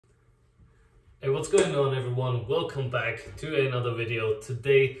Hey, what's going on everyone? Welcome back to another video.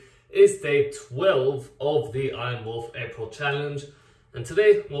 Today is day 12 of the Iron Wolf April Challenge. And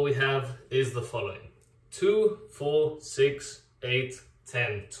today what we have is the following. 2, 4, 6, 8,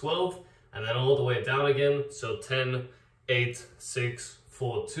 10, 12, and then all the way down again. So 10, 8, 6,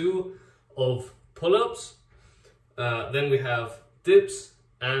 4, 2 of pull-ups. Then we have dips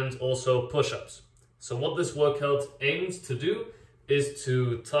and also push-ups. So what this workout aims to do is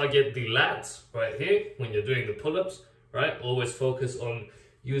to target the lats right here when you're doing the pull-ups, right? Always focus on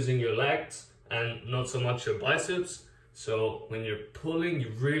using your lats and not so much your biceps. So when you're pulling,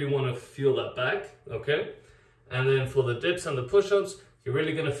 you really want to feel that back, okay? And then for the dips and the push-ups, you're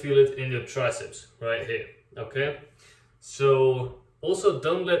really going to feel it in your triceps right here, okay? So also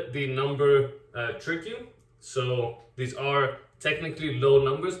don't let the number trick you. So these are technically low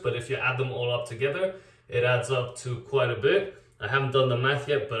numbers, but if you add them all up together, it adds up to quite a bit. I haven't done the math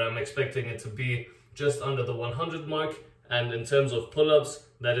yet, but I'm expecting it to be just under the 100 mark. And in terms of pull-ups,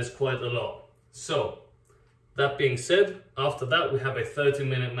 that is quite a lot. So that being said, after that, we have a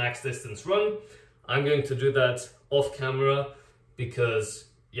 30-minute max distance run. I'm going to do that off camera because,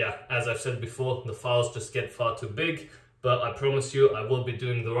 yeah, as I've said before, the files just get far too big. But I promise you, I will be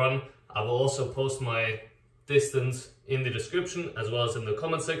doing the run. I will also post my distance in the description as well as in the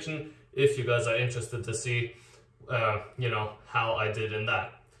comment section if you guys are interested to see you know, how I did in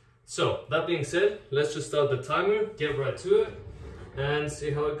that. So that being said, let's just start the timer, get right to it and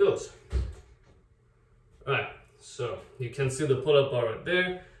see how it goes. Alright, so you can see the pull-up bar right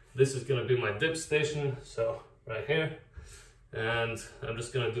there. This is going to be my dip station, so right here, and I'm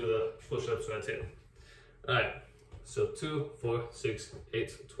just going to do the push-ups right here. Alright, so 2, 4, 6,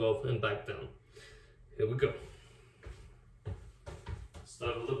 8, 12 and back down. Here we go.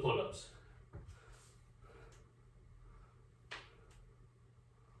 Start with the pull-ups.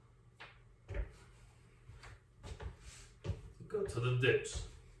 Go to the dips.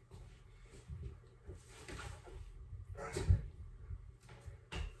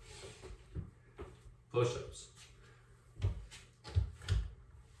 Push-ups.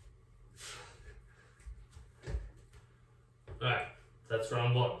 Alright, that's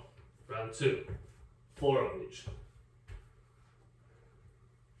round 1. Round 2, 4 of each.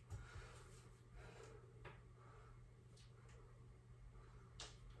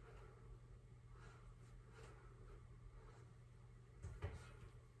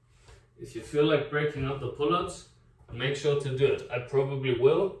 If you feel like breaking up the pull-ups, make sure to do it. I probably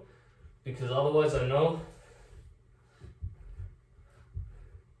will, because otherwise I know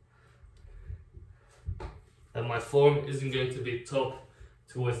that my form isn't going to be top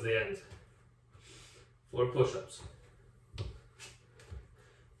towards the end. 4 push-ups.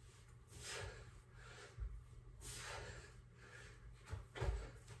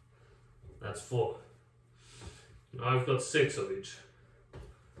 That's 4. Now I've got 6 of each.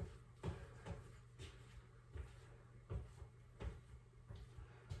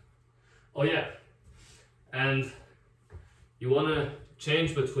 Oh yeah, and you want to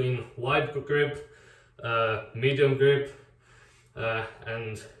change between wide grip, medium grip,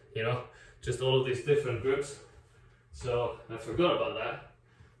 and you know, just all of these different grips. So I forgot about that.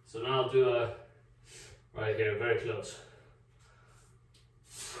 So now I'll do a right here, very close.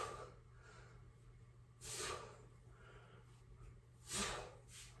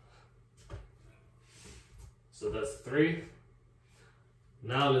 So that's 3.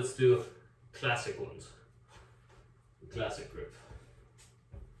 Now let's do classic ones. Classic grip.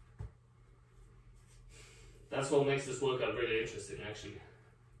 That's what makes this workout really interesting, actually.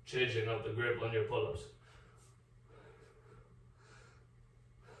 Changing up the grip on your pull-ups.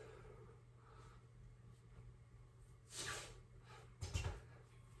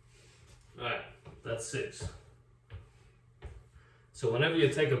 Alright, that's 6. So whenever you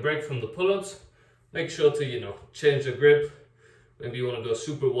take a break from the pull-ups, make sure to, you know, change the grip. Maybe you want to go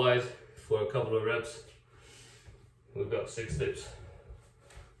super wide for a couple of reps. We've got 6 dips.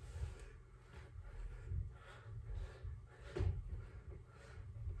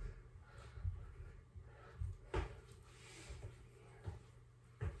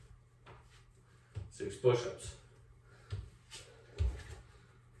 Six push-ups.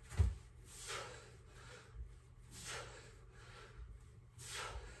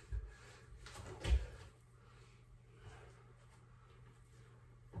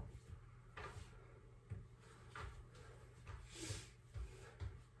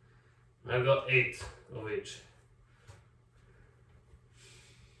 I've got 8 of each.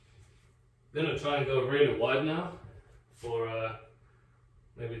 I'm gonna try and go really wide now for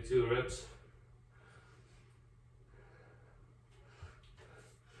maybe 2 reps.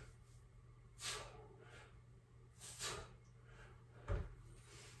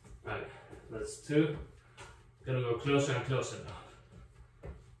 That's 2. Gonna go closer and closer now.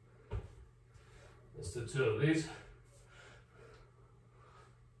 Let's do 2 of these.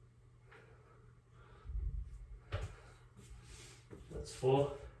 That's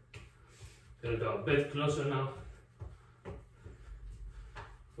 4. Gonna go a bit closer now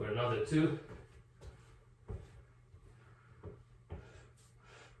for another 2.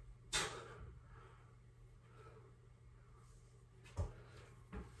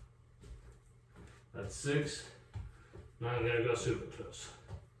 That's 6. Now I'm gonna go super close.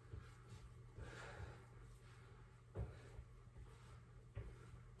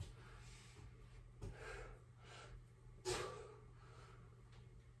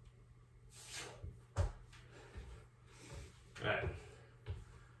 Alright,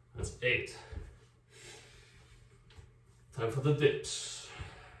 that's 8. Time for the dips.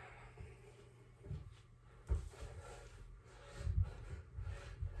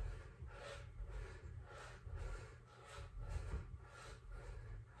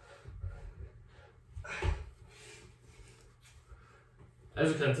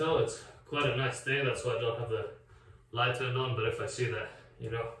 As you can tell, it's quite a nice day, that's why I don't have the light turned on, but if I see that,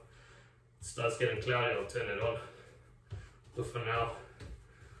 you know, it starts getting cloudy, I'll turn it on. But for now,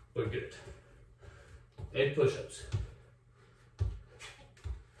 we're good. 8 push-ups.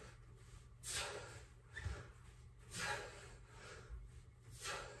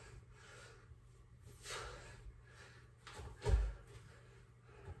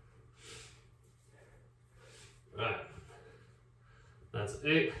 Right. That's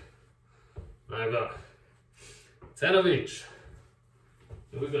 8. Now I've got 10 of each.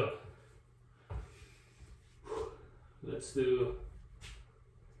 Here we go. Let's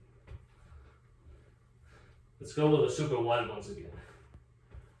go with the super wide ones again.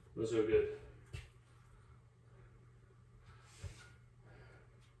 Those are good.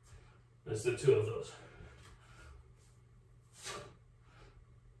 Let's do 2 of those.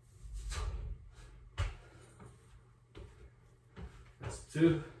 That's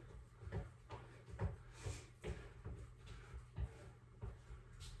 2.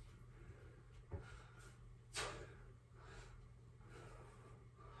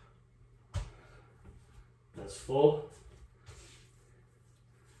 That's 4.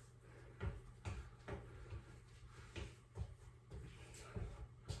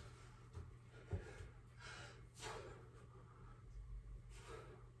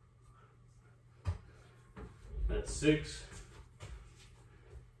 That's 6.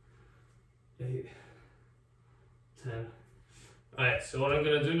 8, 10. Alright, so what I'm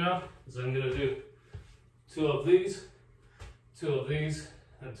going to do now is I'm going to do 2 of these, 2 of these,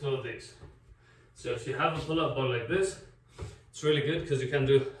 and 2 of these. So if you have a pull-up bar like this, it's really good because you can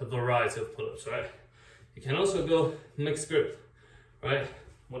do a variety of pull-ups, right? You can also go mixed grip, right?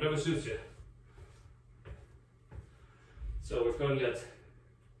 Whatever suits you. So we're going to get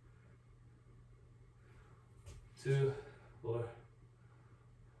 2, 4,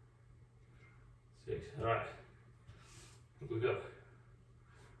 6. All right, here we go.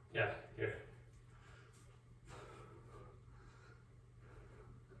 Yeah, here.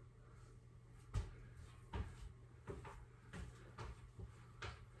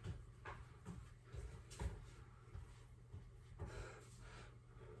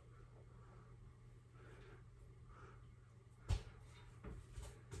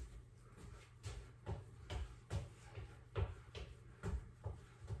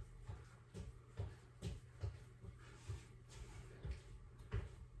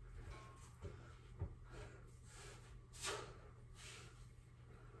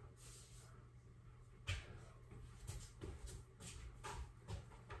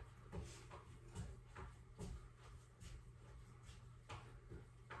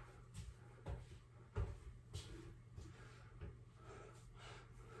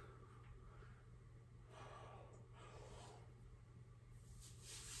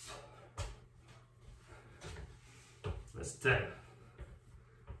 That's 10.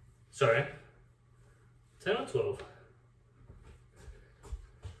 Sorry, 10 or 12?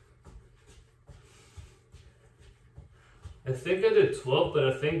 I think I did 12, but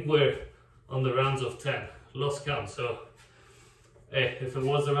I think we're on the rounds of 10. Lost count, so hey, if it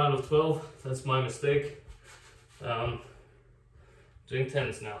was a round of 12, that's my mistake. Doing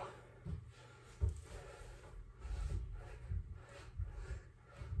 10s now.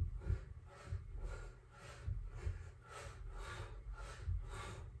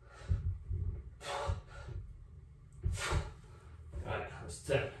 That's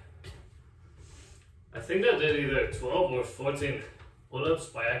 10. I think I did either 12 or 14 pull-ups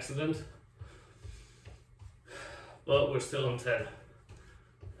by accident, but we're still on 10.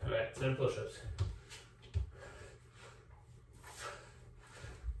 Alright, 10 push-ups.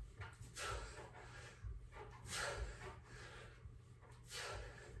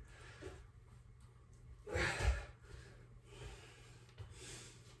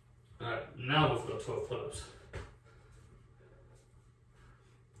 Alright, now we've got 12 pull-ups.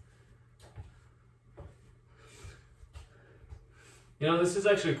 You know, this is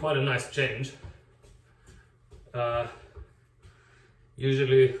actually quite a nice change.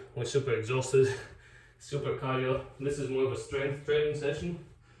 Usually we're super exhausted, super cardio. This is more of a strength training session,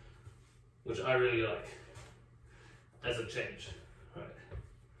 which I really like as a change. All right,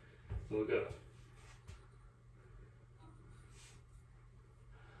 here we go.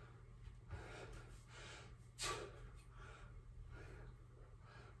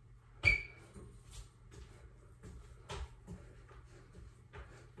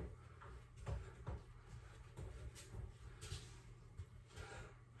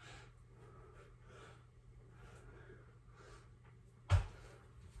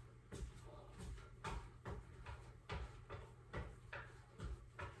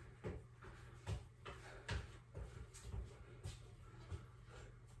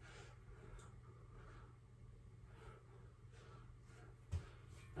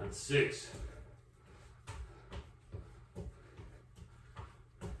 And 6.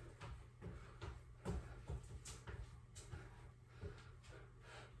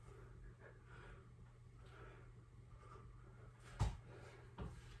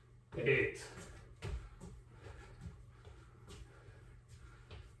 Eight.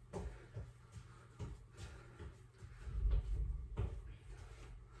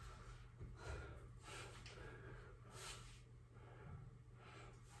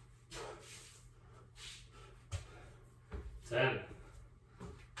 10.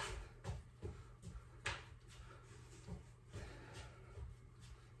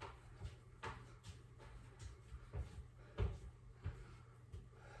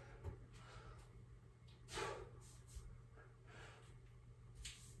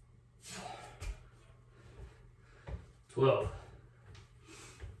 12.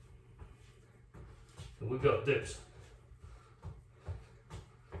 And we got dips.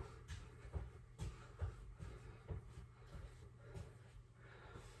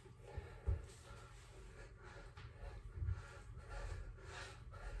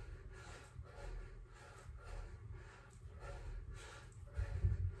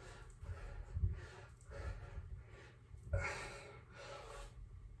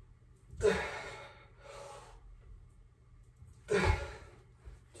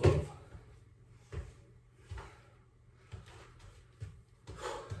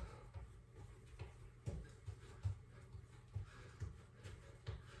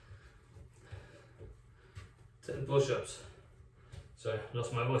 Push-ups. Sorry,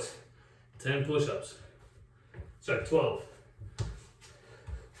 lost my voice. 10 push-ups. Sorry, 12.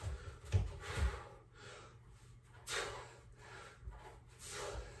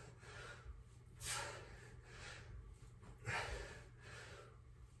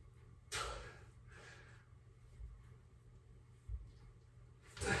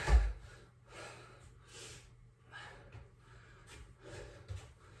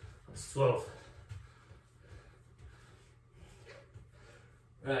 That's 12.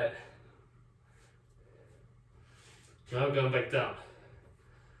 Right. Now we're going back down.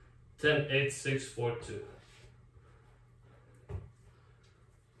 10, 8, 6, 4, 2.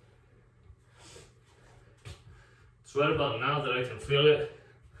 It's right about now that I can feel it,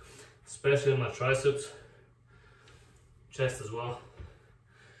 especially in my triceps, chest as well.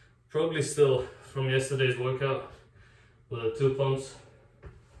 Probably still from yesterday's workout with the 2 pumps.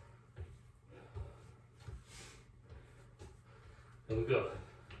 Here we go.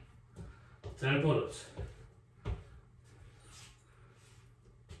 10 pull-ups.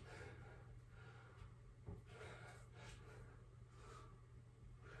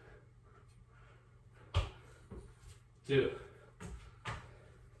 Two.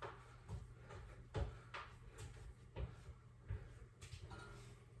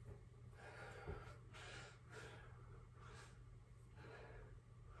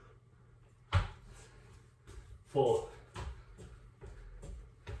 Four.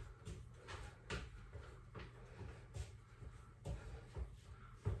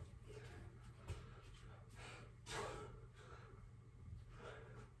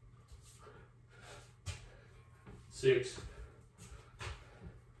 6.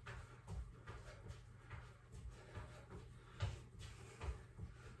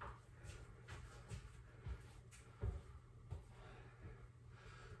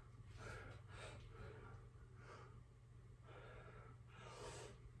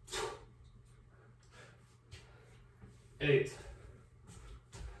 8,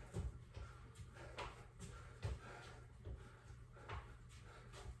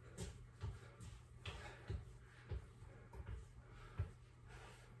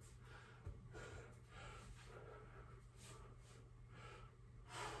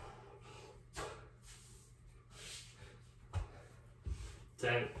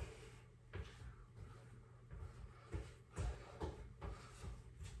 10,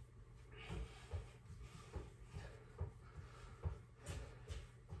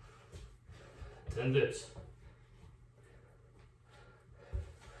 10 dips.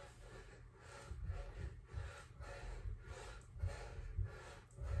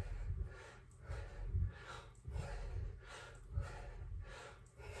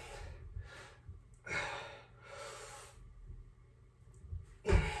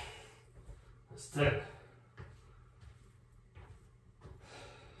 That's 10.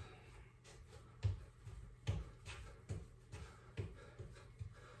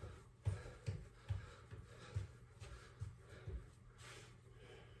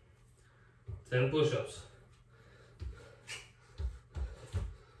 Ten push-ups.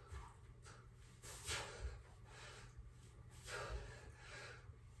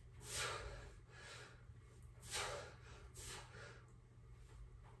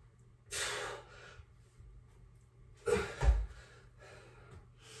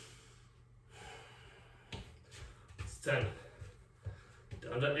 It's 10.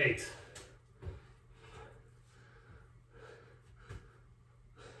 Down to 8.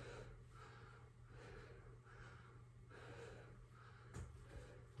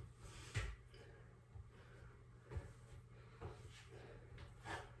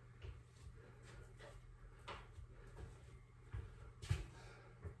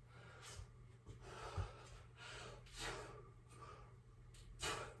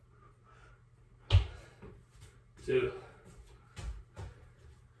 Two,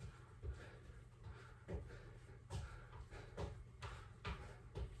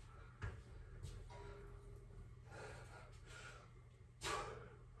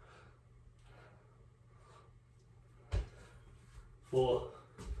 four,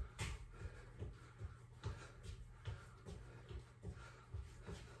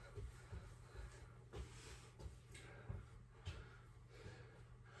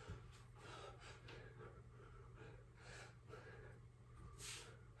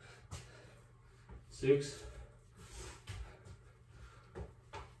 six,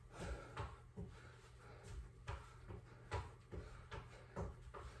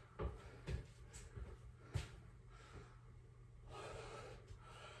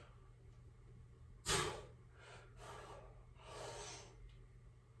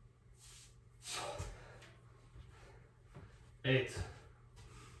 eight,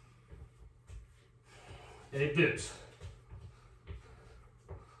 8 dips.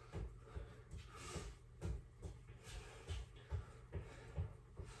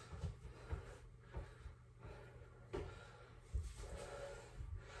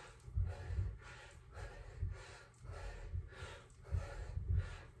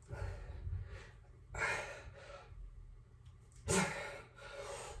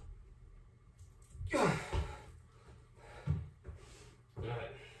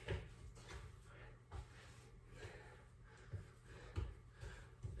 Alright.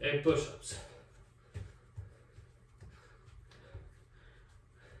 8 push-ups.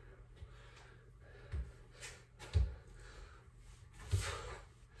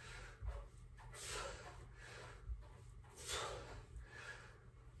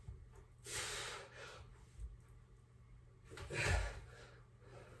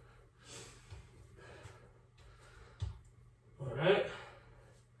 Alright,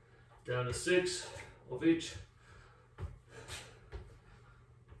 down to 6 of each.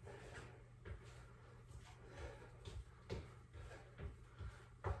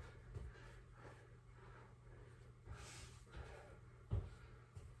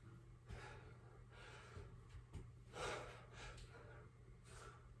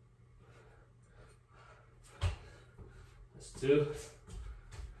 That's 2.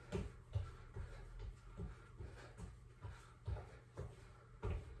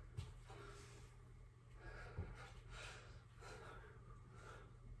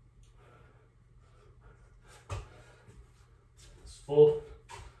 That's 4.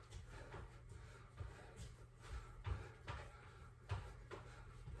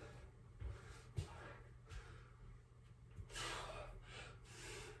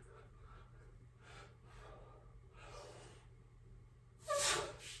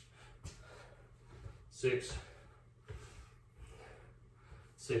 Six.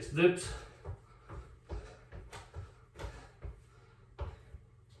 6 dips.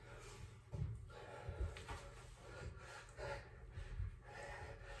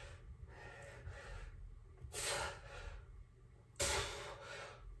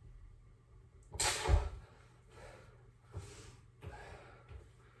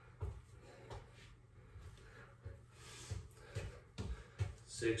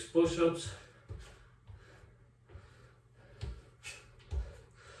 6 push-ups.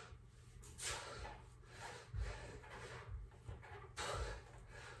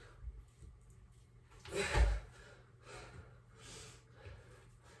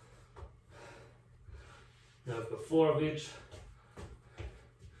 Now I've got 4 of each.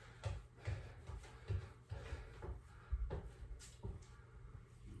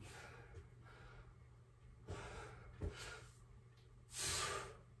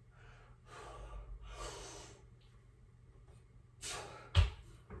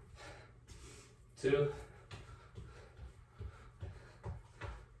 Two.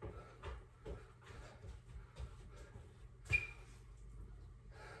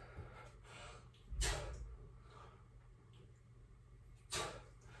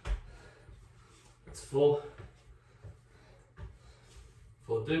 That's 4.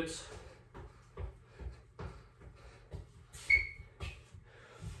 4 dips.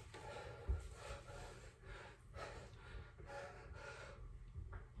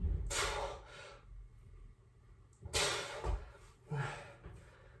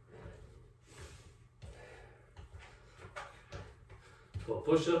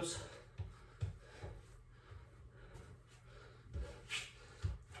 Push-ups.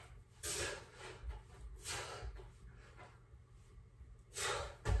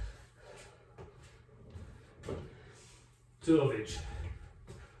 Two of each.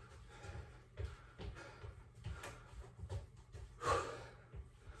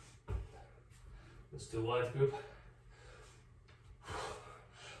 Let's do wide grip.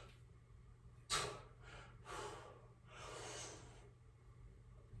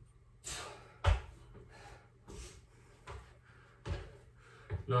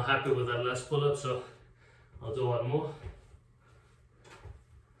 Not happy with that last pull-up, so I'll do one more.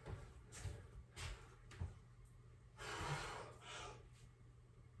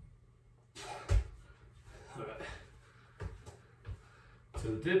 All right.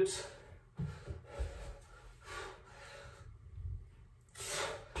 2 dips.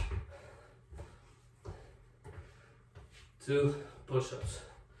 2 push-ups.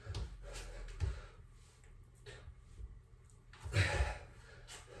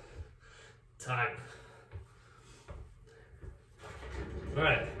 Time. All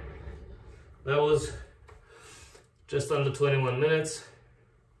right, that was just under 21 minutes.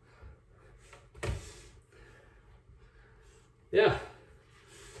 Yeah,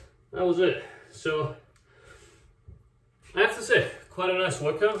 that was it. So I have to say, quite a nice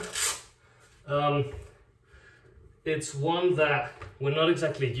workout. It's one that we're not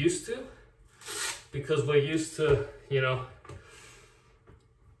exactly used to, because we're used to, you know,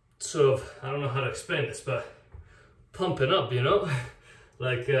 sort of, I don't know how to explain this, but pumping up, you know,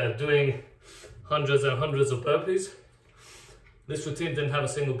 like doing hundreds and hundreds of burpees. This routine didn't have a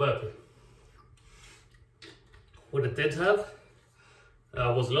single burpee. What it did have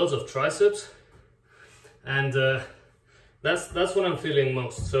was loads of triceps, and that's what I'm feeling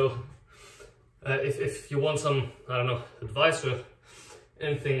most. So if you want some, I don't know, advice or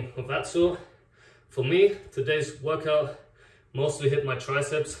anything of that sort, for me, today's workout mostly hit my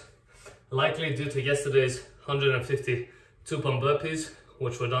triceps, likely due to yesterday's 150 2-pump burpees,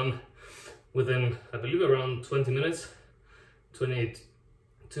 which were done within, I believe, around 20 minutes,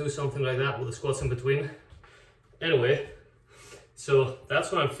 22, something like that, with the squats in between. Anyway, so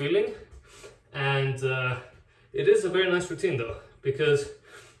that's what I'm feeling, and it is a very nice routine though, because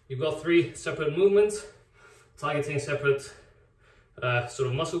you've got 3 separate movements targeting separate sort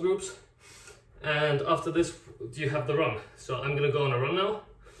of muscle groups, and after this you have the run. So I'm gonna go on a run now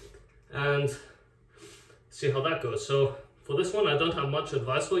and see how that goes. So for this one, I don't have much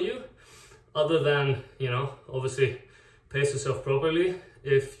advice for you, other than, you know, obviously pace yourself properly.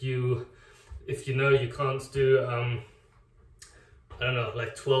 If you know you can't do I don't know,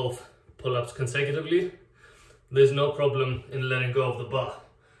 like 12 pull-ups consecutively, there's no problem in letting go of the bar,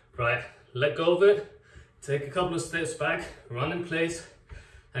 right? Let go of it, take a couple of steps back, run in place,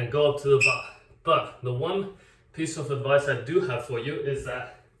 and go up to the bar. But the one piece of advice I do have for you is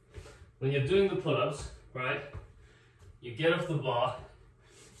that when you're doing the pull-ups, right, you get off the bar,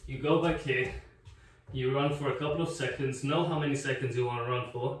 you go back here, you run for a couple of seconds, know how many seconds you want to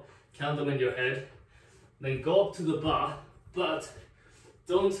run for, count them in your head, then go up to the bar, but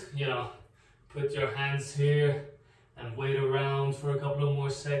don't, you know, put your hands here and wait around for a couple of more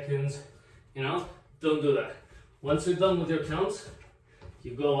seconds, you know, don't do that. Once you're done with your counts,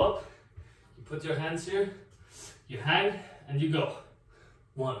 you go up, you put your hands here, you hang, and you go.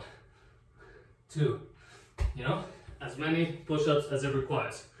 1, 2, you know, as many push-ups as it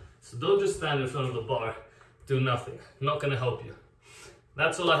requires. So don't just stand in front of the bar, do nothing, not gonna help you.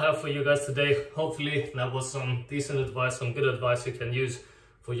 that's all I have for you guys today. Hopefully that was some decent advice, some good advice you can use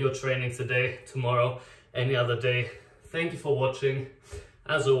for your training today, tomorrow, any other day. Thank you for watching.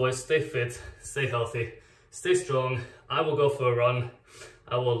 As always, stay fit, stay healthy, stay strong. I will go for a run.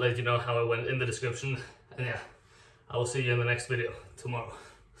 I will let you know how it went in the description. And yeah, I will see you in the next video tomorrow.